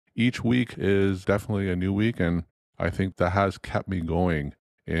each week is definitely a new week. And I think that has kept me going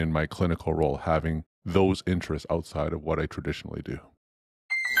in my clinical role, having those interests outside of what I traditionally do.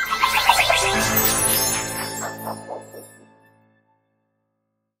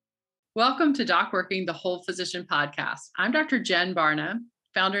 Welcome to DocWorking, the Whole Physician Podcast. I'm Dr. Jen Barna,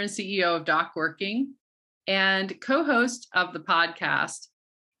 founder and CEO of DocWorking and co-host of the podcast.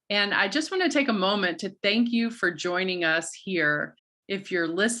 And I just want to take a moment to thank you for joining us here. If you're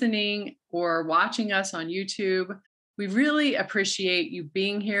listening or watching us on YouTube, we really appreciate you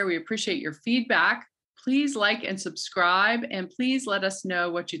being here. We appreciate your feedback. Please like and subscribe, and please let us know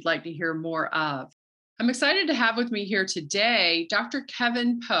what you'd like to hear more of. I'm excited to have with me here today Dr.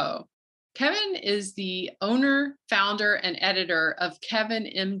 Kevin Pho. Kevin is the owner, founder, and editor of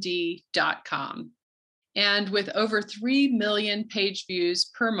KevinMD.com. And with over 3 million page views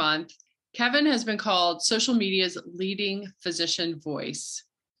per month, Kevin has been called social media's leading physician voice.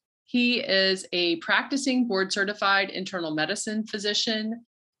 He is a practicing board-certified internal medicine physician,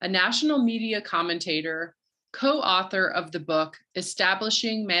 a national media commentator, co-author of the book,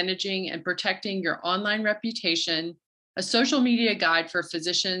 Establishing, Managing, and Protecting Your Online Reputation, a social media guide for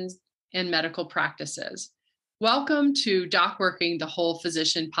physicians and medical practices. Welcome to DocWorking, the Whole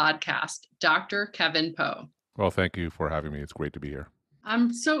Physician Podcast, Dr. Kevin Pho. Well, thank you for having me. It's great to be here.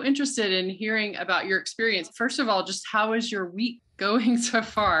 I'm so interested in hearing about your experience. First of all, just how is your week going so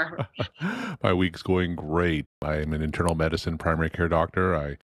far? My week's going great. I am an internal medicine primary care doctor.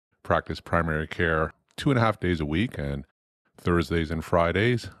 I practice primary care 2.5 days a week, and Thursdays and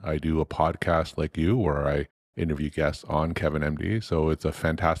Fridays, I do a podcast like you where I interview guests on KevinMD. So it's a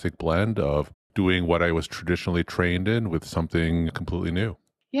fantastic blend of doing what I was traditionally trained in with something completely new.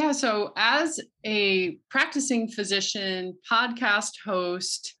 Yeah. So as a practicing physician, podcast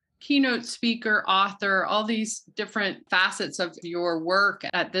host, keynote speaker, author, all these different facets of your work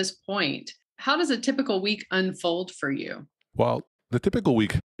at this point, how does a typical week unfold for you? Well, the typical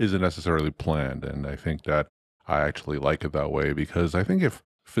week isn't necessarily planned. And I think that I actually like it that way because I think if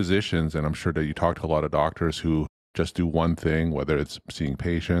physicians, and I'm sure that you talk to a lot of doctors who just do one thing, whether it's seeing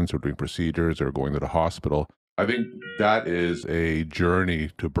patients or doing procedures or going to the hospital, I think that is a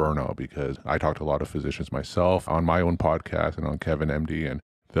journey to burnout because I talk to a lot of physicians myself on my own podcast and on KevinMD, and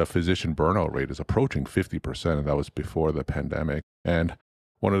the physician burnout rate is approaching 50%, and that was before the pandemic. And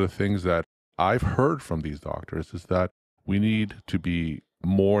one of the things that I've heard from these doctors is that we need to be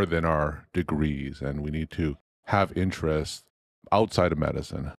more than our degrees, and we need to have interests outside of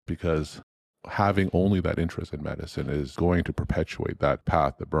medicine because having only that interest in medicine is going to perpetuate that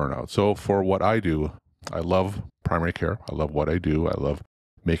path to burnout. So for what I do, I love primary care. I love what I do. I love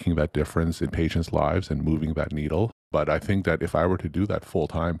making that difference in patients' lives and moving that needle. But I think that if I were to do that full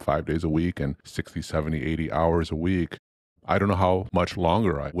time, 5 days a week and 60, 70, 80 hours a week, I don't know how much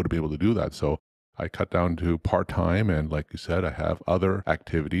longer I would be able to do that. So I cut down to part-time. And like you said, I have other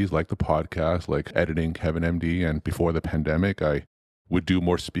activities like the podcast, like editing KevinMD. And before the pandemic, I would do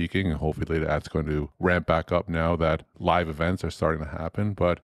more speaking. And hopefully that's going to ramp back up now that live events are starting to happen.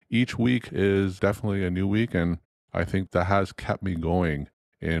 But each week is definitely a new week. And I think that has kept me going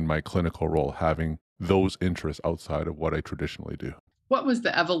in my clinical role, having those interests outside of what I traditionally do. What was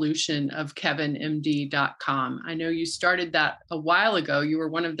the evolution of KevinMD.com? I know you started that a while ago. You were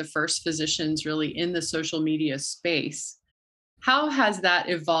one of the first physicians really in the social media space. How has that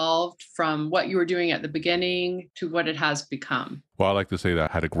evolved from what you were doing at the beginning to what it has become? Well, I like to say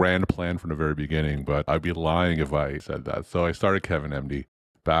that I had a grand plan from the very beginning, but I'd be lying if I said that. So I started KevinMD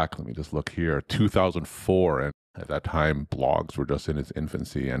back, let me just look here, 2004. And at that time, blogs were just in its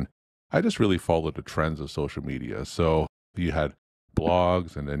infancy. And I just really followed the trends of social media. So you had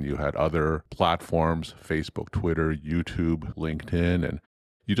blogs, and then you had other platforms, Facebook, Twitter, YouTube, LinkedIn, and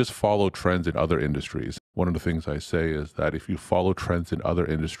you just follow trends in other industries. One of the things I say is that if you follow trends in other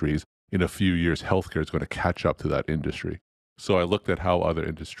industries, in a few years, healthcare is going to catch up to that industry. So I looked at how other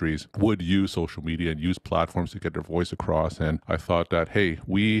industries would use social media and use platforms to get their voice across. And I thought that, hey,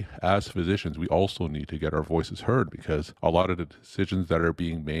 we as physicians, we also need to get our voices heard because a lot of the decisions that are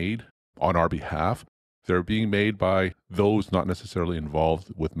being made on our behalf, they're being made by those not necessarily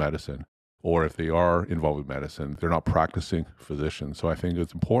involved with medicine. Or if they are involved with medicine, they're not practicing physicians. So I think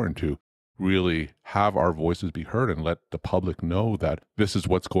it's important to really have our voices be heard and let the public know that this is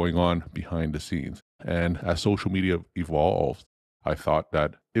what's going on behind the scenes. And as social media evolved, I thought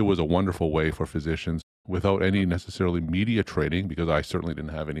that it was a wonderful way for physicians without any necessarily media training, because I certainly didn't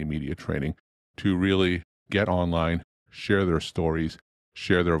have any media training, to really get online, share their stories,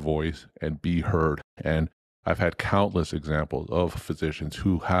 share their voice, and be heard. And I've had countless examples of physicians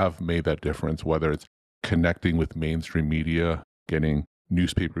who have made that difference, whether it's connecting with mainstream media, getting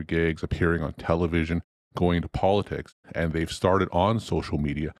newspaper gigs, appearing on television, going into politics. And they've started on social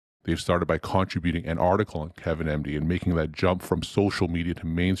media. They've started by contributing an article on KevinMD and making that jump from social media to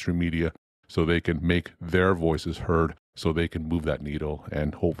mainstream media so they can make their voices heard, so they can move that needle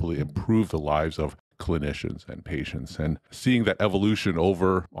and hopefully improve the lives of clinicians and patients. And seeing that evolution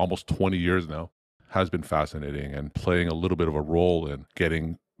over almost 20 years now has been fascinating and playing a little bit of a role in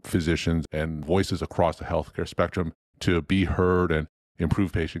getting physicians and voices across the healthcare spectrum to be heard and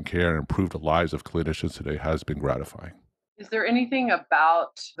improve patient care and improve the lives of clinicians today has been gratifying. Is there anything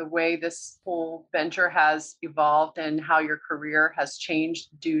about the way this whole venture has evolved and how your career has changed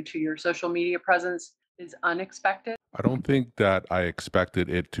due to your social media presence is unexpected? I don't think that I expected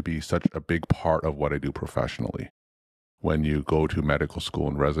it to be such a big part of what I do professionally. When you go to medical school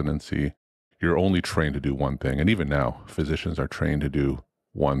and residency, you're only trained to do one thing. And even now, physicians are trained to do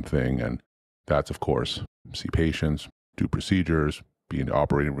one thing. And that's, of course, see patients, do procedures, be in the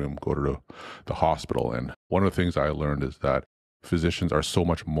operating room, go to the hospital. And one of the things I learned is that physicians are so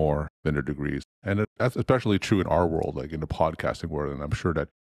much more than their degrees. And that's especially true in our world, like in the podcasting world. And I'm sure that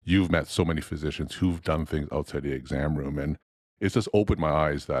you've met so many physicians who've done things outside the exam room. And it's just opened my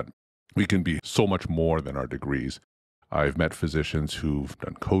eyes that we can be so much more than our degrees. I've met physicians who've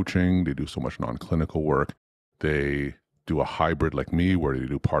done coaching. They do so much non-clinical work. They do a hybrid like me where they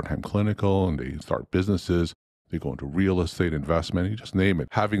do part-time clinical and they start businesses. They go into real estate investment, you just name it.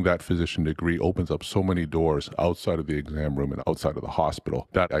 Having that physician degree opens up so many doors outside of the exam room and outside of the hospital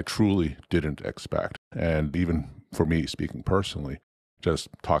that I truly didn't expect. And even for me, speaking personally, just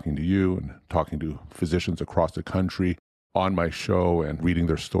talking to you and talking to physicians across the country on my show and reading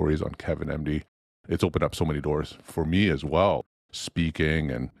their stories on KevinMD, it's opened up so many doors for me as well.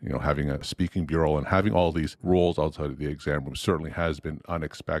 Speaking and having a speaking bureau and having all these roles outside of the exam room certainly has been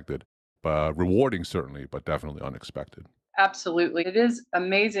unexpected, but rewarding certainly, but definitely unexpected. Absolutely. It is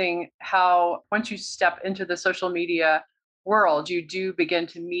amazing how once you step into the social media world, you do begin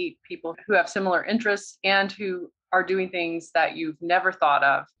to meet people who have similar interests and who are doing things that you've never thought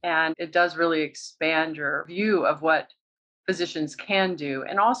of. And it does really expand your view of what physicians can do.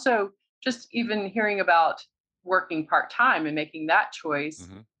 And also, just even hearing about working part time and making that choice,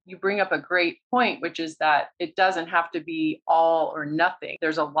 you bring up a great point, which is that it doesn't have to be all or nothing.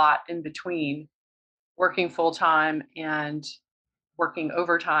 There's a lot in between working full time and working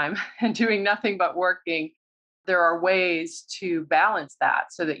overtime and doing nothing but working. There are ways to balance that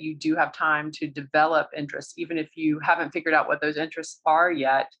so that you do have time to develop interests, even if you haven't figured out what those interests are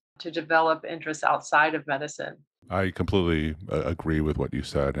yet, to develop interests outside of medicine. I completely agree with what you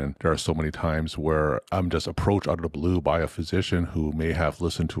said. And there are so many times where I'm just approached out of the blue by a physician who may have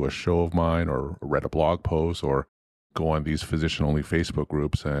listened to a show of mine or read a blog post or go on these physician-only Facebook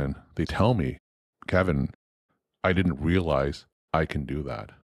groups, and they tell me, Kevin, I didn't realize I can do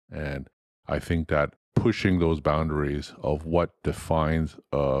that. And I think that pushing those boundaries of what defines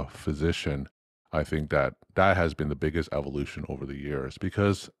a physician, I think that that has been the biggest evolution over the years,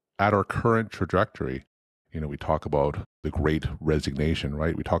 because at our current trajectory, we talk about the great resignation,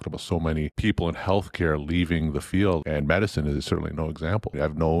 right? We talked about so many people in healthcare leaving the field, and medicine is certainly no example.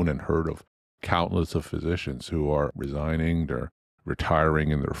 I've known and heard of countless of physicians who are resigning, they're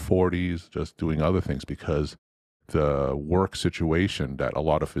retiring in their 40s, just doing other things because the work situation that a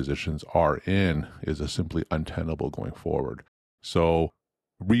lot of physicians are in is simply untenable going forward. So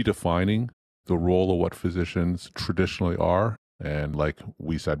redefining the role of what physicians traditionally are, and like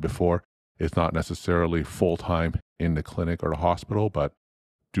we said before, it's not necessarily full-time in the clinic or the hospital, but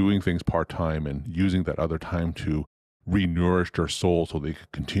doing things part-time and using that other time to re-nourish their soul so they can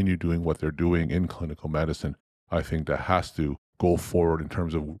continue doing what they're doing in clinical medicine. I think that has to go forward in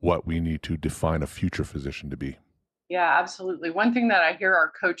terms of what we need to define a future physician to be. Yeah, absolutely. One thing that I hear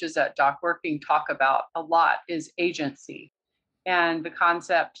our coaches at DocWorking talk about a lot is agency and the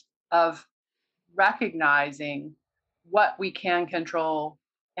concept of recognizing what we can control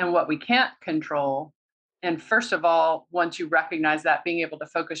and what we can't control. And first of all, once you recognize that, being able to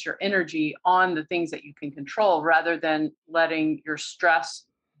focus your energy on the things that you can control rather than letting your stress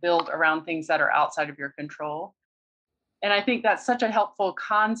build around things that are outside of your control. And I think that's such a helpful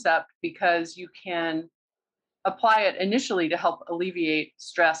concept because you can apply it initially to help alleviate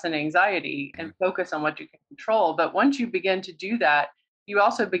stress and anxiety and focus on what you can control. But once you begin to do that, you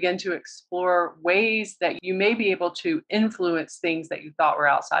also begin to explore ways that you may be able to influence things that you thought were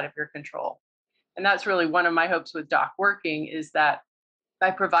outside of your control. And that's really one of my hopes with DocWorking, is that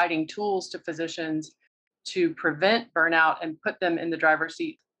by providing tools to physicians to prevent burnout and put them in the driver's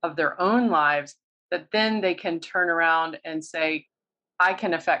seat of their own lives, that then they can turn around and say, I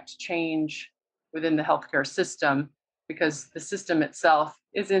can affect change within the healthcare system because the system itself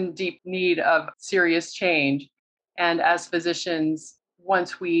is in deep need of serious change. And as physicians,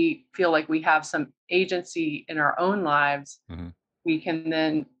 once we feel like we have some agency in our own lives, Mhm. we can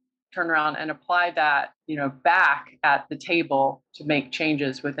then turn around and apply that, back at the table to make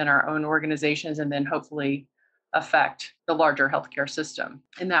changes within our own organizations and then hopefully affect the larger healthcare system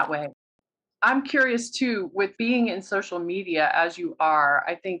in that way. I'm curious too, with being in social media as you are,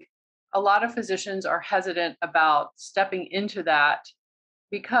 I think a lot of physicians are hesitant about stepping into that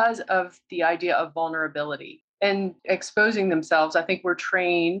because of the idea of vulnerability and exposing themselves. I think we're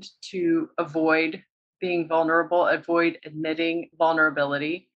trained to avoid being vulnerable, avoid admitting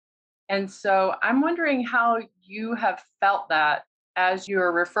vulnerability. And so I'm wondering how you have felt that as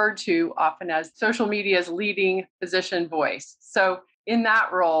you're referred to often as social media's leading physician voice. So, in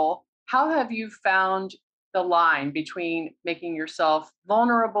that role, how have you found the line between making yourself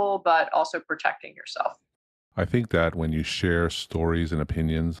vulnerable but also protecting yourself? I think that when you share stories and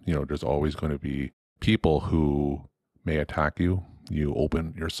opinions, there's always going to be people who may attack you. You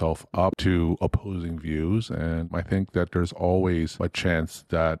open yourself up to opposing views. And I think that there's always a chance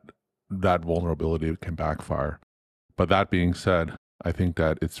that that vulnerability can backfire. But that being said, I think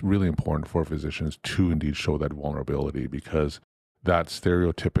that it's really important for physicians to indeed show that vulnerability, because that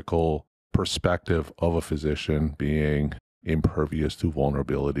stereotypical perspective of a physician being impervious to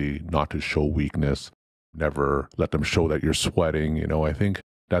vulnerability, not to show weakness, never let them show that you're sweating, I think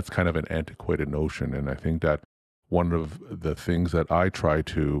that's kind of an antiquated notion. And I think that one of the things that I try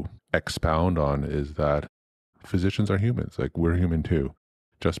to expound on is that physicians are humans, like we're human too.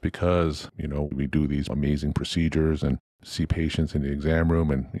 Just because, we do these amazing procedures and see patients in the exam room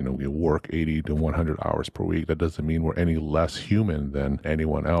and, we work 80 to 100 hours per week, that doesn't mean we're any less human than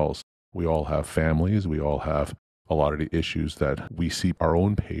anyone else. We all have families. We all have a lot of the issues that we see our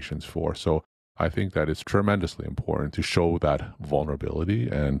own patients for. So I think that it's tremendously important to show that vulnerability,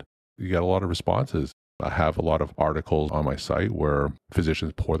 and you get a lot of responses. I have a lot of articles on my site where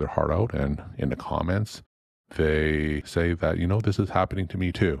physicians pour their heart out, and in the comments, they say that, this is happening to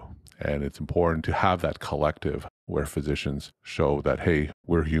me too. And it's important to have that collective where physicians show that, hey,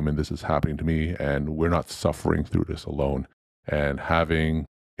 we're human, this is happening to me, and we're not suffering through this alone. And having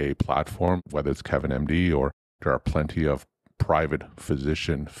a platform, whether it's KevinMD or there are plenty of private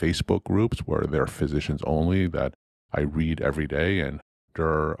physician Facebook groups where they're physicians only that I read every day. And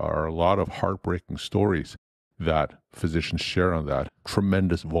there are a lot of heartbreaking stories that physicians share on that.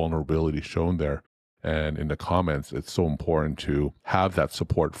 Tremendous vulnerability shown there. And in the comments, it's so important to have that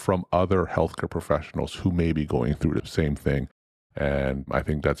support from other healthcare professionals who may be going through the same thing. And I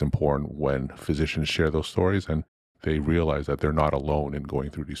think that's important when physicians share those stories and they realize that they're not alone in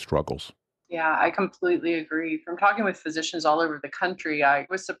going through these struggles. Yeah, I completely agree. From talking with physicians all over the country, I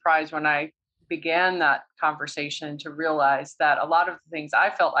was surprised when I began that conversation to realize that a lot of the things I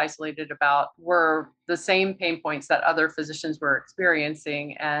felt isolated about were the same pain points that other physicians were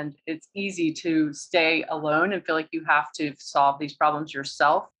experiencing. And it's easy to stay alone and feel like you have to solve these problems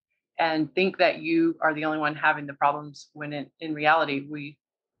yourself and think that you are the only one having the problems when in reality, we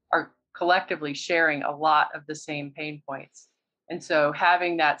are collectively sharing a lot of the same pain points. And so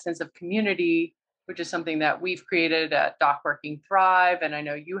having that sense of community, which is something that we've created at DocWorking Thrive, and I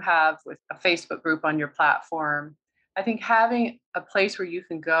know you have with a Facebook group on your platform, I think having a place where you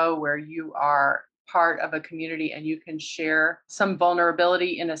can go where you are part of a community and you can share some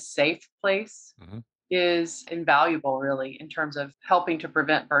vulnerability in a safe place Mhm. is invaluable, really, in terms of helping to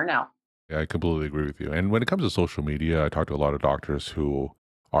prevent burnout. Yeah, I completely agree with you. And when it comes to social media, I talk to a lot of doctors who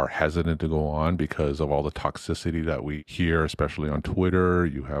are hesitant to go on because of all the toxicity that we hear, especially on Twitter.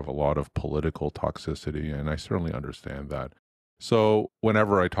 You have a lot of political toxicity, and I certainly understand that. So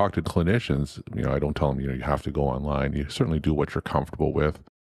whenever I talk to clinicians, I don't tell them, you have to go online. You certainly do what you're comfortable with.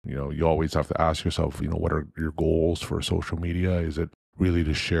 You always have to ask yourself, what are your goals for social media? Is it really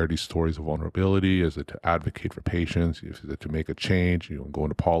to share these stories of vulnerability? Is it to advocate for patients? Is it to make a change? Go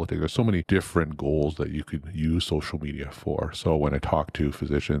into politics. There's so many different goals that you could use social media for. So when I talk to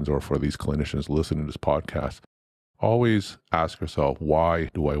physicians or for these clinicians listening to this podcast, always ask yourself, why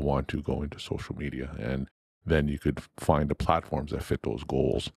do I want to go into social media? And then you could find the platforms that fit those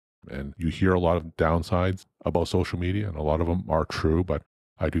goals. And you hear a lot of downsides about social media, and a lot of them are true, but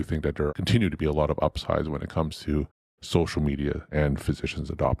I do think that there continue to be a lot of upsides when it comes to social media and physicians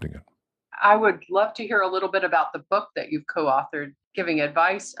adopting it. I would love to hear a little bit about the book that you've co-authored, giving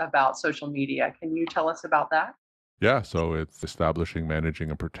advice about social media. Can you tell us about that? Yeah, so it's establishing, managing,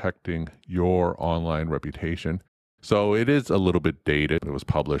 and protecting your online reputation. So it is a little bit dated. It was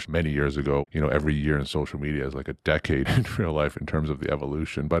published many years ago. Every year in social media is like a decade in real life in terms of the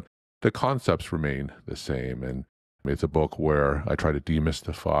evolution, but the concepts remain the same. And It's a book where I try to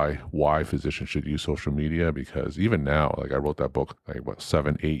demystify why physicians should use social media, because even now, like I wrote that book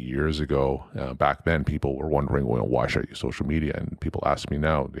 7, 8 years ago. Back then, people were wondering, well, why should I use social media? And people ask me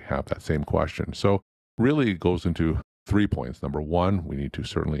now, they have that same question. So really it goes into 3 points. Number one, we need to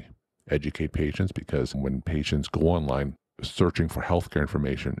certainly educate patients, because when patients go online, searching for healthcare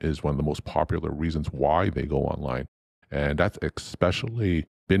information is one of the most popular reasons why they go online. And that's especially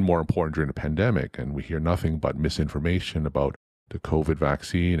been more important during the pandemic. And we hear nothing but misinformation about the COVID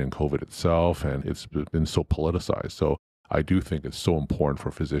vaccine and COVID itself. And it's been so politicized. So I do think it's so important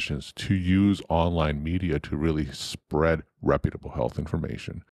for physicians to use online media to really spread reputable health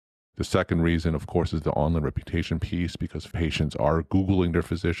information. The second reason, of course, is the online reputation piece, because patients are Googling their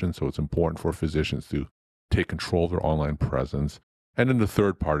physicians. So it's important for physicians to take control of their online presence. And then the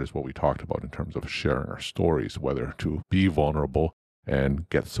third part is what we talked about in terms of sharing our stories, whether to be vulnerable and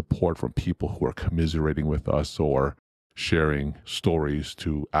get support from people who are commiserating with us, or sharing stories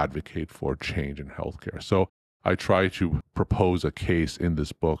to advocate for change in healthcare. So I try to propose a case in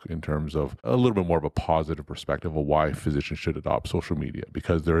this book in terms of a little bit more of a positive perspective of why physicians should adopt social media,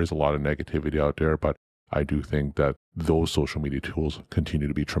 because there is a lot of negativity out there, but I do think that those social media tools continue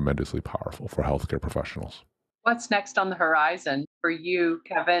to be tremendously powerful for healthcare professionals. What's next on the horizon for you,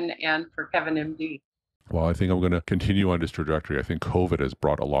 Kevin, and for KevinMD? Well, I think I'm going to continue on this trajectory. I think COVID has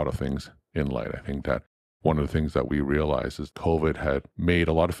brought a lot of things in light. I think that one of the things that we realized is COVID had made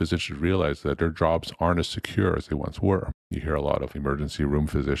a lot of physicians realize that their jobs aren't as secure as they once were. You hear a lot of emergency room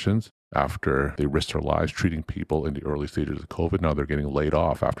physicians, after they risked their lives treating people in the early stages of COVID, now they're getting laid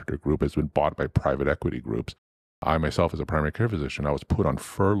off after their group has been bought by private equity groups. I myself, as a primary care physician, I was put on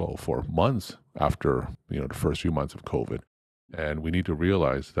furlough for months after, the first few months of COVID. And we need to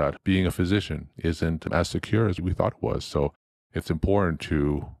realize that being a physician isn't as secure as we thought it was. So it's important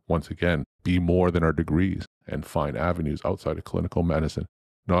to, once again, be more than our degrees and find avenues outside of clinical medicine,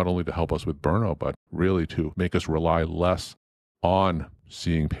 not only to help us with burnout, but really to make us rely less on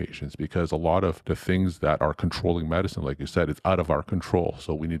seeing patients, because a lot of the things that are controlling medicine, like you said, it's out of our control.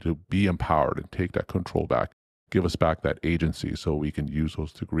 So we need to be empowered and take that control back, give us back that agency, so we can use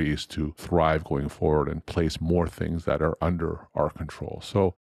those degrees to thrive going forward and place more things that are under our control.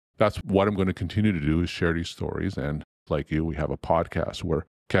 So that's what I'm going to continue to do, is share these stories. And like you, we have a podcast where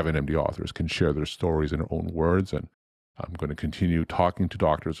KevinMD authors can share their stories in their own words. And I'm going to continue talking to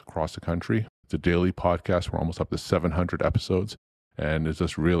doctors across the country. It's a daily podcast. We're almost up to 700 episodes. And it's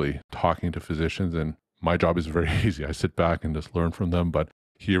just really talking to physicians. And my job is very easy. I sit back and just learn from them. But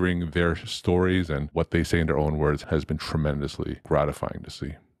hearing their stories and what they say in their own words has been tremendously gratifying to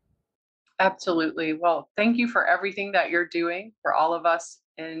see. Absolutely. Well, thank you for everything that you're doing for all of us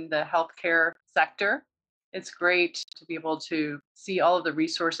in the healthcare sector. It's great to be able to see all of the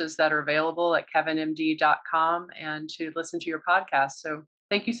resources that are available at kevinmd.com and to listen to your podcast. So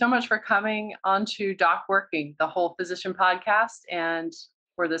thank you so much for coming on to DocWorking, the Whole Physician podcast, and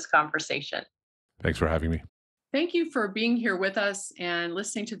for this conversation. Thanks for having me. Thank you for being here with us and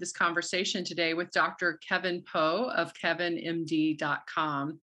listening to this conversation today with Dr. Kevin Pho of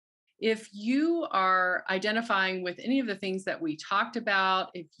kevinmd.com. If you are identifying with any of the things that we talked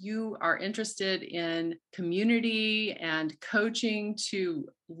about, if you are interested in community and coaching to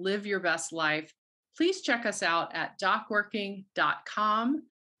live your best life, please check us out at docworking.com.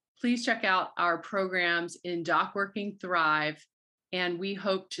 Please check out our programs in DocWorking Thrive, and we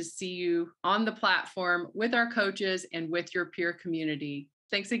hope to see you on the platform with our coaches and with your peer community.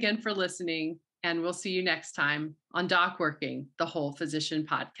 Thanks again for listening, and we'll see you next time on DocWorking, the Whole Physician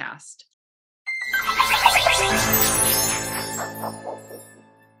podcast.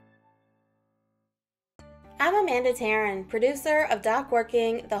 I'm Amanda Taryn, producer of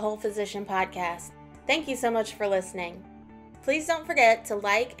DocWorking, the Whole Physician podcast. Thank you so much for listening. Please don't forget to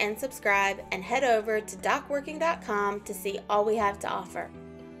like and subscribe, and head over to docworking.com to see all we have to offer.